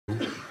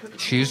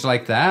Shoes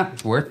like that,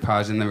 it's worth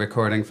pausing the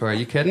recording for. Are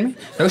you kidding me?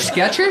 Those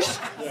Skechers?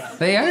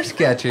 They are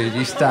Skechers,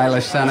 you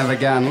stylish son of a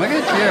gun. Look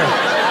at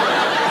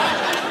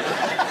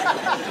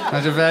you.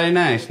 Those are very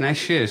nice. Nice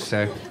shoes,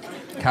 sir.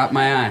 Caught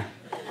my eye.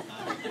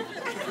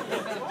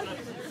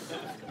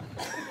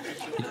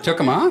 You took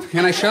them off?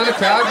 Can I show the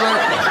crowd what...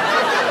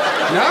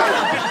 No?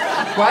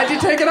 Why'd you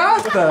take it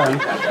off,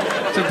 then?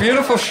 It's a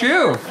beautiful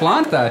shoe.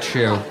 Flaunt that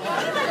shoe.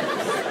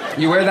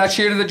 You wear that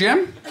shoe to the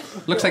gym?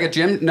 Looks like a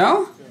gym...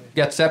 No?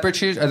 You got separate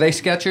shoes? Are they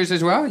Skechers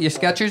as well? You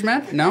Skechers,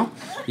 man? No?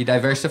 You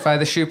diversify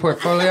the shoe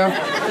portfolio?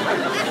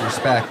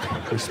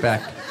 Respect.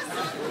 Respect.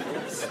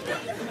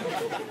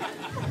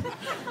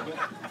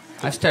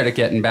 I've started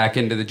getting back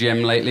into the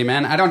gym lately,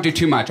 man. I don't do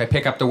too much. I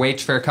pick up the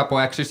weights for a couple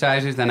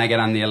exercises, then I get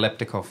on the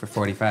elliptical for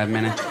 45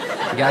 minutes.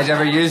 You guys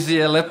ever use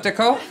the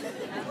elliptical?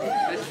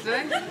 This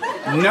thing?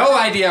 No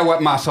idea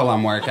what muscle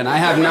I'm working. I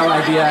have no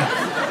idea.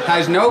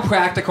 Has no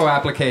practical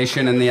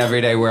application in the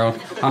everyday world,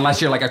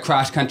 unless you're like a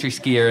cross-country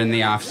skier in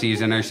the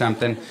off-season or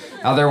something.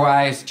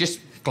 Otherwise, just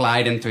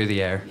gliding through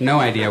the air.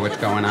 No idea what's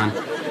going on.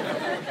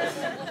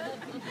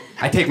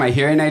 I take my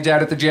hearing aids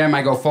out at the gym.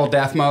 I go full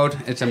deaf mode.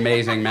 It's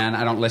amazing, man.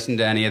 I don't listen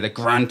to any of the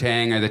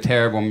grunting or the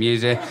terrible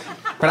music.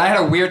 But I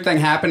had a weird thing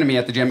happen to me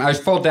at the gym. I was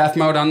full deaf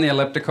mode on the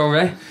elliptical,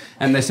 right?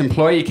 And this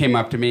employee came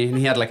up to me, and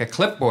he had like a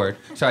clipboard.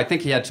 So I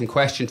think he had some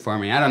questions for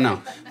me. I don't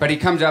know. But he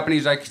comes up, and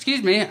he's like,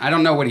 excuse me. I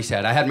don't know what he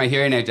said. I had my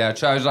hearing aids out.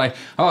 So I was like,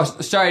 oh,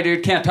 sorry,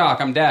 dude, can't talk.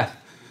 I'm deaf.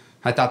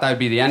 I thought that would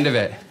be the end of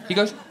it. He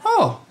goes,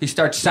 oh. He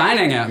starts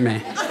signing at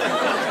me.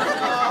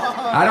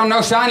 I don't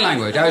know sign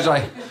language. I was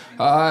like,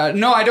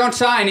 no, I don't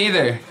sign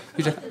either.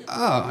 He's like,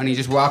 oh, and he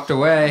just walked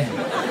away.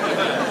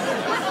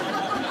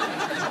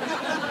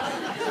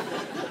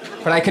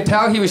 But I could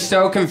tell he was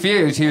so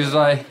confused. He was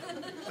like,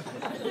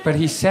 but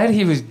he said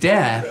he was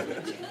deaf,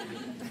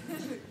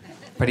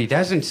 but he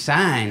doesn't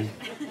sign.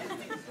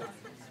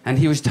 And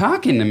he was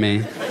talking to me.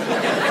 Did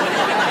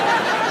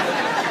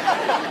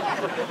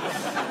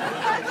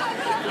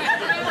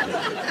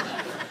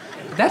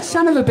that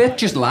son of a bitch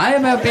just lie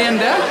about being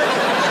deaf?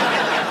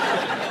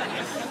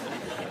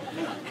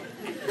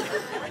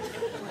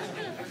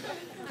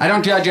 I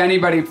don't judge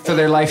anybody for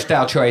their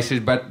lifestyle choices,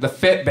 but the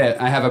Fitbit,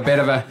 I have a bit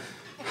of a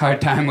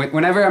hard time with.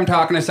 Whenever I'm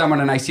talking to someone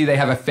and I see they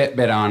have a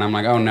Fitbit on, I'm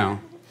like, oh no.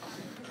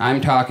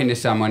 I'm talking to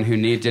someone who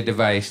needs a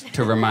device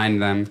to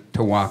remind them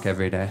to walk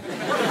every day.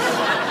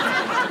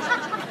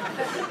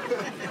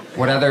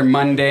 What other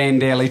mundane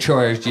daily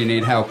chores do you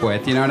need help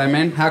with? You know what I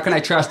mean? How can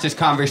I trust this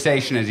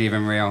conversation is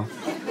even real?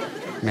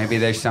 Maybe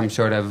there's some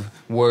sort of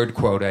word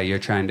quota you're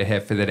trying to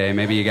hit for the day.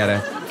 Maybe you got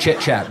a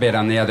chit-chat bit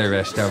on the other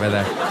wrist over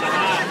there.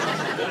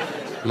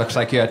 Looks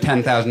like you're at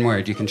 10,000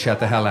 words. You can shut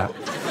the hell up.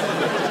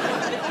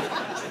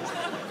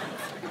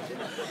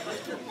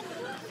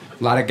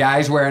 A lot of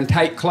guys wearing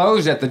tight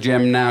clothes at the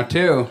gym now,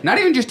 too. Not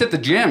even just at the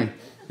gym.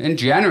 In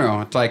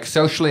general. It's like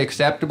socially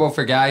acceptable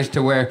for guys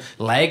to wear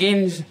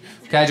leggings.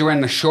 Guys are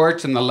wearing the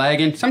shorts and the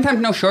leggings. Sometimes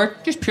no shorts,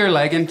 just pure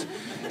leggings.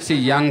 See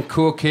young,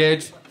 cool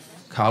kids,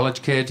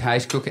 college kids, high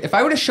school kids. If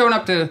I would have shown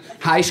up to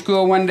high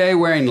school one day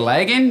wearing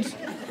leggings,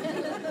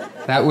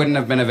 that wouldn't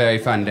have been a very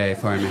fun day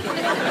for me.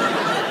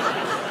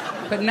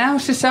 But now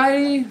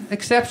society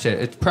accepts it.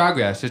 It's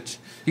progress.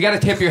 You got to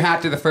tip your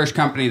hat to the first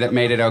company that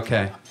made it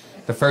okay.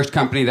 The first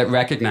company that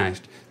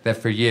recognized that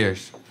for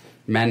years,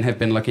 men have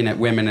been looking at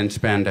women in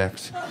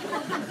spandex.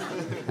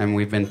 And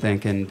we've been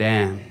thinking,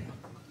 damn,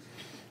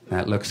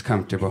 that looks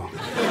comfortable.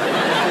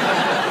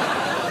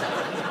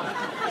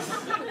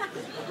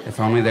 If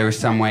only there was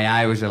some way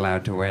I was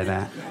allowed to wear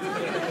that.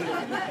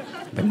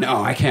 But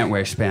no, I can't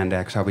wear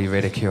spandex. I'll be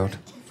ridiculed.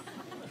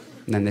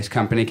 And then this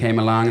company came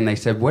along and they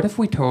said, what if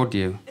we told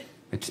you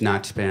it's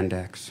not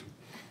spandex?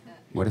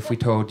 What if we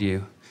told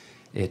you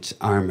it's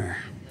armor?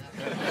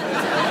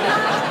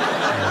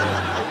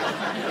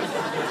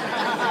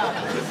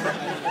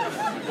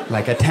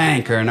 Like a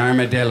tank or an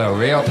armadillo,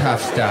 real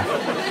tough stuff.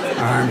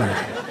 Armor.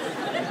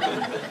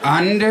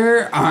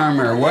 Under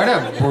Armour. What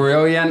a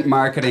brilliant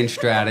marketing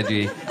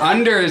strategy.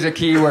 Under is a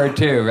key word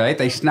too, right?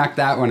 They snuck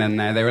that one in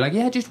there. They were like,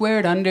 yeah, just wear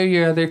it under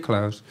your other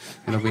clothes.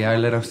 It'll be our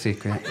little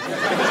secret.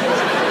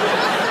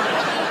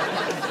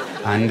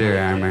 Under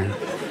Armour.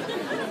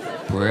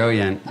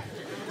 Brilliant.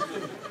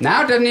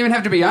 Now it doesn't even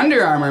have to be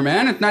Under Armour,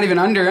 man. It's not even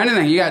under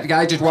anything. You got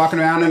guys just walking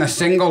around in a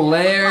single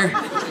layer.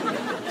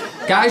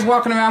 Guys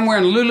walking around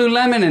wearing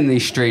Lululemon in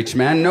these streets,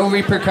 man. No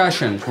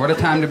repercussions. What a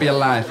time to be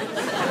alive.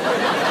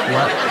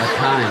 What a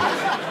time.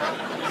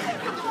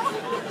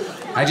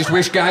 I just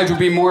wish guys would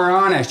be more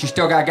honest. You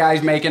still got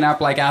guys making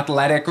up like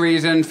athletic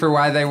reasons for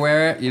why they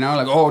wear it. You know,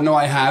 like, oh no,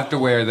 I have to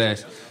wear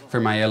this for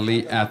my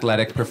elite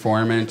athletic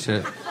performance.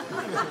 It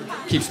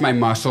keeps my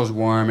muscles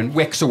warm and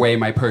wicks away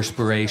my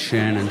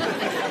perspiration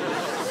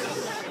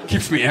and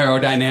keeps me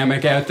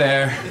aerodynamic out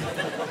there.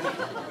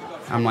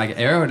 I'm like,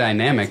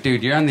 aerodynamic?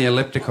 Dude, you're on the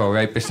elliptical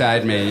right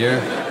beside me.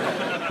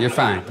 You're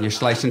fine. You're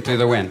slicing through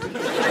the wind.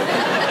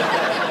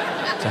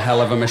 It's a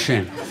hell of a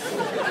machine.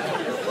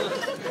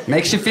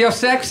 Makes you feel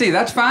sexy.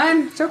 That's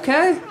fine. It's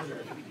okay.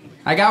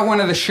 I got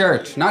one of the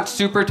shirts. Not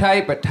super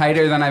tight, but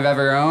tighter than I've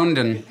ever owned.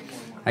 And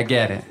I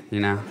get it, you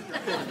know?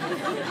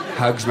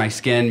 Hugs my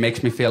skin,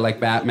 makes me feel like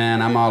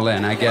Batman. I'm all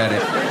in. I get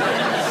it.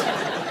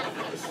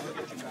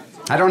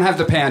 I don't have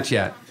the pants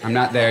yet. I'm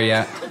not there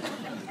yet.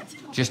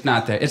 Just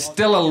not there. It's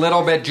still a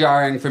little bit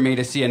jarring for me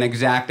to see an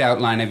exact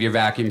outline of your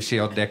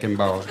vacuum-sealed dick and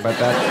balls, but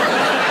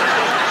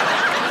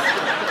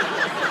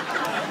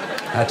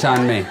that's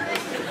on me.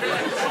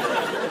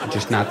 I'm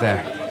just not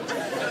there.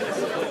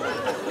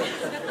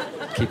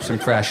 Keeps them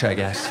fresh, I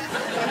guess.